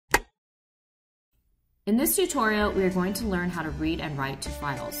In this tutorial, we are going to learn how to read and write to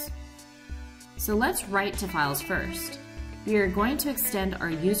files. So let's write to files first. We are going to extend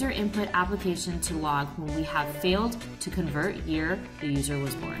our user input application to log when we have failed to convert year the user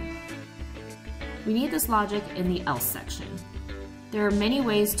was born. We need this logic in the else section. There are many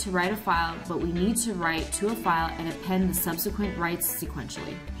ways to write a file, but we need to write to a file and append the subsequent writes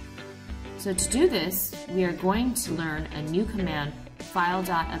sequentially. So to do this, we are going to learn a new command,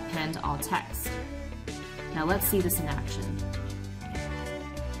 file.append all text. Now let's see this in action.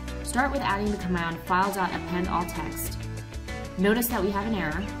 Start with adding the command file.append all text. Notice that we have an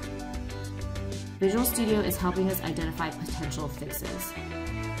error. Visual Studio is helping us identify potential fixes.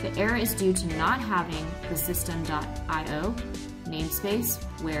 The error is due to not having the system.io namespace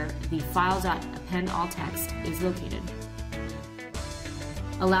where the file.append all text is located.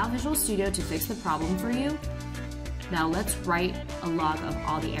 Allow Visual Studio to fix the problem for you. Now let's write a log of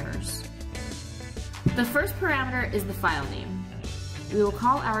all the errors. The first parameter is the file name. We will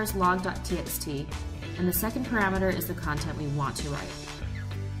call ours log.txt, and the second parameter is the content we want to write.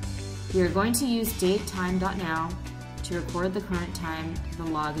 We are going to use datetime.now to record the current time the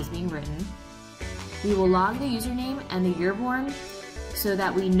log is being written. We will log the username and the year born so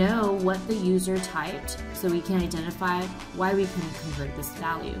that we know what the user typed, so we can identify why we couldn't convert this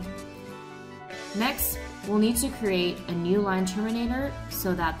value. Next, we'll need to create a new line terminator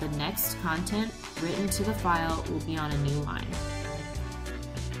so that the next content written to the file will be on a new line.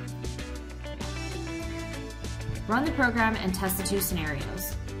 Run the program and test the two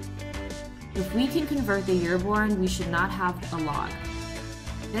scenarios. If we can convert the year born, we should not have a log.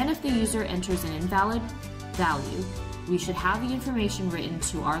 Then if the user enters an invalid value, we should have the information written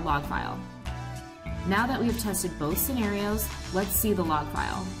to our log file. Now that we have tested both scenarios, let's see the log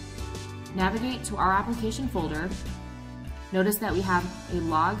file. Navigate to our application folder. Notice that we have a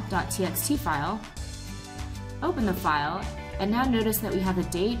log.txt file. Open the file, and now notice that we have the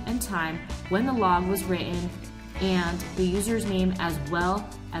date and time when the log was written and the user's name as well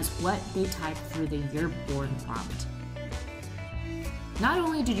as what they typed through the year born prompt. Not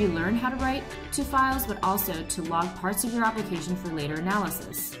only did you learn how to write to files, but also to log parts of your application for later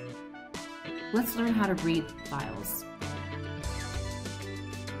analysis. Let's learn how to read files.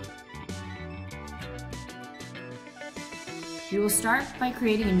 We will start by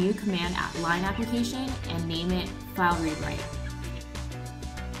creating a new command line application and name it file read write.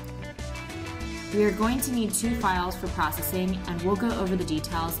 We are going to need two files for processing, and we'll go over the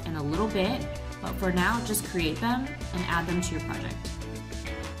details in a little bit, but for now, just create them and add them to your project.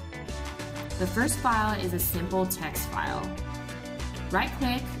 The first file is a simple text file.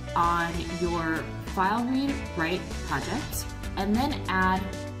 Right-click on your file read write project, and then add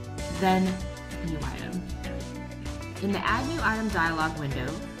then new item. In the Add New Item dialog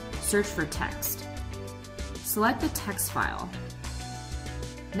window, search for text. Select the text file.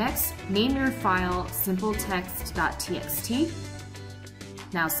 Next, name your file simpletext.txt.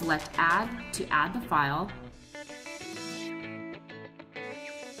 Now select Add to add the file.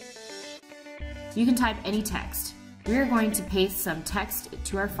 You can type any text. We are going to paste some text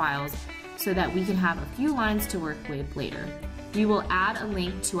to our files so that we can have a few lines to work with later. We will add a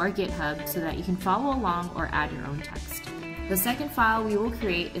link to our GitHub so that you can follow along or add your own text. The second file we will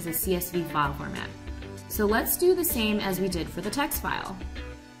create is a CSV file format. So let's do the same as we did for the text file.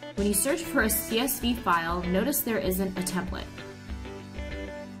 When you search for a CSV file, notice there isn't a template.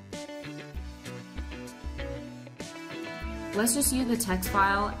 Let's just use the text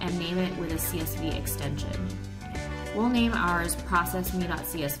file and name it with a CSV extension. We'll name ours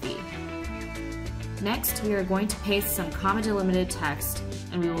processme.csv. Next, we are going to paste some comma delimited text,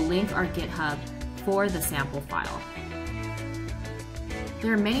 and we will link our GitHub for the sample file.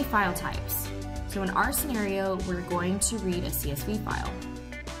 There are many file types. So in our scenario, we're going to read a CSV file.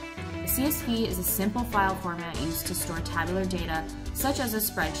 A CSV is a simple file format used to store tabular data, such as a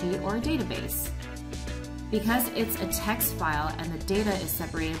spreadsheet or a database. Because it's a text file and the data is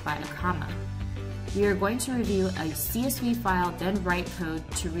separated by a comma, we are going to review a CSV file, then write code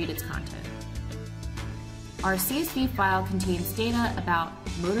to read its content. Our CSV file contains data about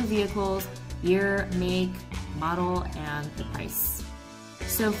motor vehicles, year, make, model, and the price.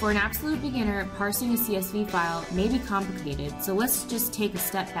 So for an absolute beginner, parsing a CSV file may be complicated, so let's just take a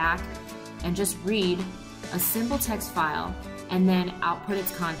step back and just read a simple text file and then output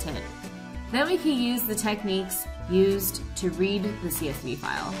its content. Then we can use the techniques used to read the CSV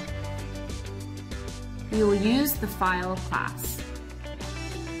file. We will use the file class.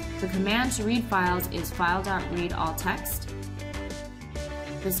 The command to read files is file.readAllText.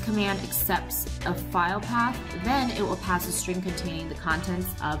 This command accepts a file path, then it will pass a string containing the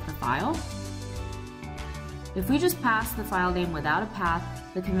contents of the file. If we just pass the file name without a path,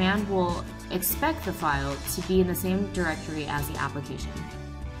 the command will expect the file to be in the same directory as the application.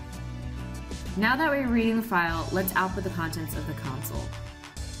 Now that we're reading the file, let's output the contents of the console.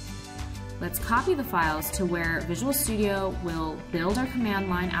 Let's copy the files to where Visual Studio will build our command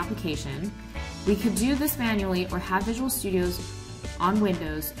line application. We could do this manually or have Visual Studios on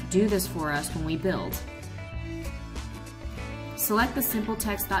Windows do this for us when we build. Select the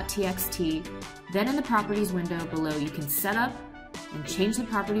simpletext.txt, then in the Properties window below you can set up and change the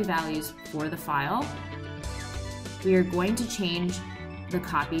property values for the file. We are going to change the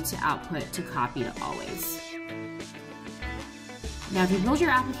copy to output to copy to always. Now if you build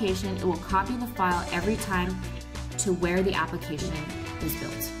your application, it will copy the file every time to where the application is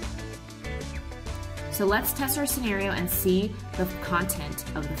built. So let's test our scenario and see the content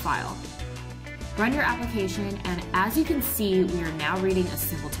of the file. Run your application, and as you can see, we are now reading a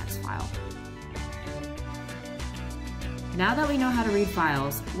simple text file. Now that we know how to read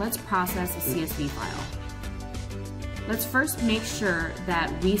files, let's process a CSV file. Let's first make sure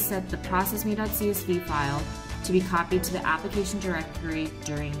that we set the processme.csv file to be copied to the application directory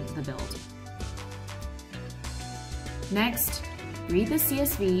during the build. Next, read the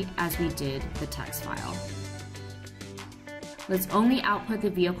CSV as we did the text file. Let's only output the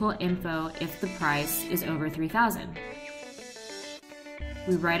vehicle info if the price is over $3,000.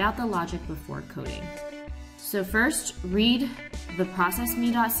 We write out the logic before coding. So first, read the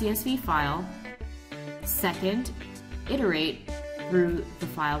processme.csv file. Second, iterate through the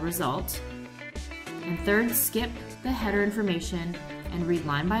file result. And third, skip the header information and read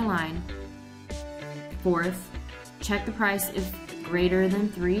line by line. Fourth, check the price if greater than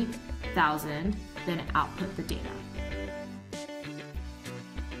 $3,000, then output the data.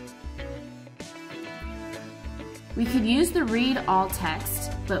 We could use the read all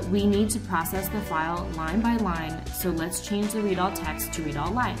text, but we need to process the file line by line, so let's change the read all text to read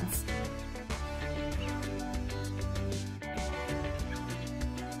all lines.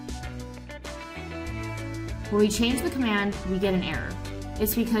 When we change the command, we get an error.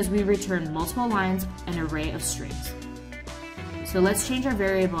 It's because we return multiple lines, an array of strings. So let's change our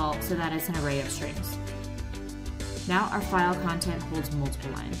variable so that it's an array of strings. Now our file content holds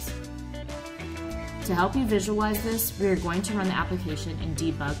multiple lines. To help you visualize this, we are going to run the application in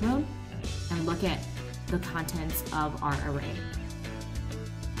debug mode and look at the contents of our array.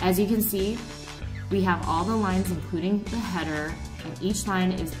 As you can see, we have all the lines including the header, and each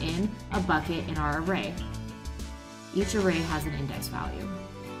line is in a bucket in our array. Each array has an index value.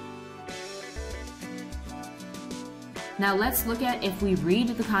 Now let's look at if we read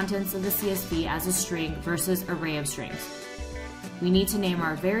the contents of the CSV as a string versus array of strings. We need to name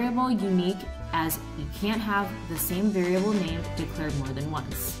our variable unique, as you can't have the same variable name declared more than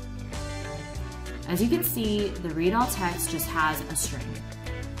once. As you can see, the read all text just has a string.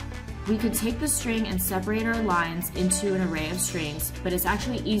 We could take the string and separate our lines into an array of strings, but it's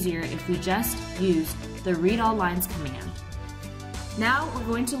actually easier if we just use the read all lines command. Now we're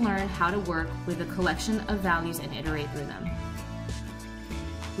going to learn how to work with a collection of values and iterate through them.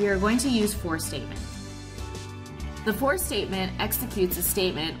 We are going to use for statement. The for statement executes a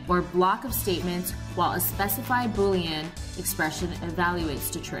statement or block of statements while a specified Boolean expression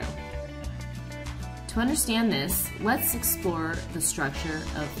evaluates to true. To understand this, let's explore the structure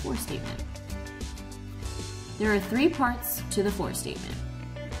of for statement. There are three parts to the for statement: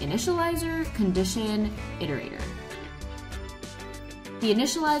 initializer, condition, iterator. The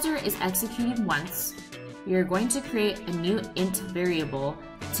initializer is executed once. We are going to create a new int variable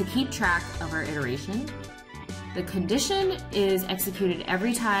to keep track of our iteration. The condition is executed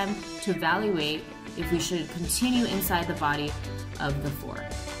every time to evaluate if we should continue inside the body of the for.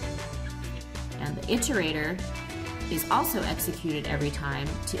 And the iterator is also executed every time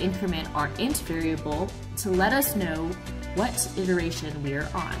to increment our int variable to let us know what iteration we are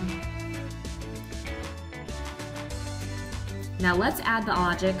on. Now let's add the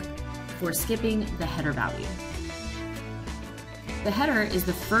logic for skipping the header value. The header is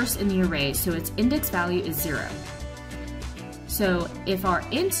the first in the array, so its index value is 0. So if our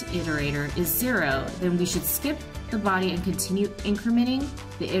int iterator is 0, then we should skip the body and continue incrementing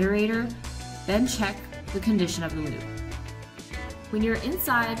the iterator, then check the condition of the loop. When you're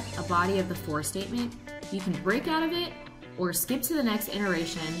inside a body of the for statement, you can break out of it or skip to the next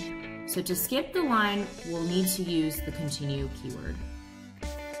iteration. So to skip the line, we'll need to use the continue keyword.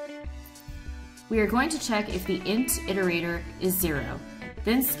 We are going to check if the int iterator is 0,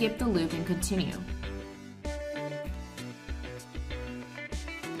 then skip the loop and continue.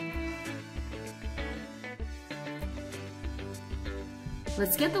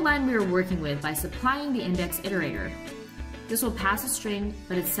 Let's get the line we were working with by supplying the index iterator. This will pass a string,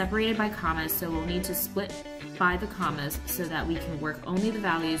 but it's separated by commas, so we'll need to split by the commas so that we can work only the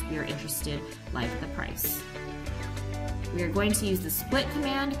values we are interested, like the price. We are going to use the split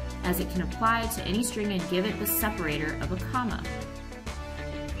command as it can apply to any string and give it the separator of a comma.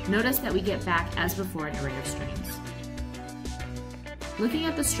 Notice that we get back, as before, an array of strings. Looking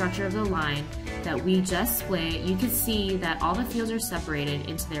at the structure of the line that we just split, you can see that all the fields are separated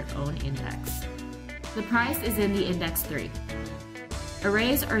into their own index. The price is in the index 3.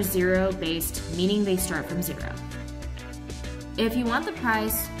 Arrays are zero-based, meaning they start from 0. If you want the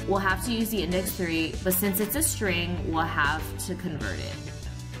price, we'll have to use the index 3, but since it's a string, we'll have to convert it.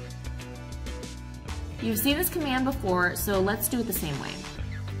 You've seen this command before, so let's do it the same way.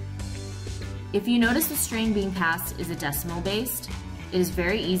 If you notice the string being passed is a decimal-based, it is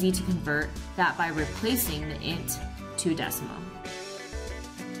very easy to convert that by replacing the int to decimal.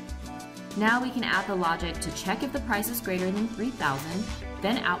 Now we can add the logic to check if the price is greater than 3,000,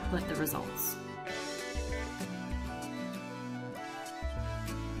 then output the results.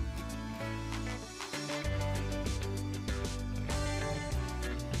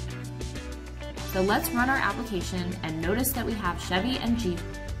 So let's run our application and notice that we have Chevy and Jeep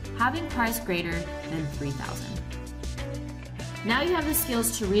having price greater than 3,000. Now you have the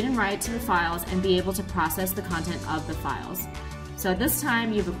skills to read and write to the files and be able to process the content of the files. So at this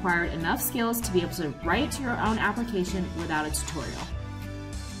time, you've acquired enough skills to be able to write your own application without a tutorial.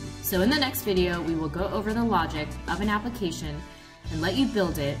 So in the next video, we will go over the logic of an application and let you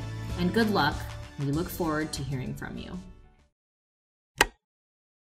build it, and good luck, we look forward to hearing from you.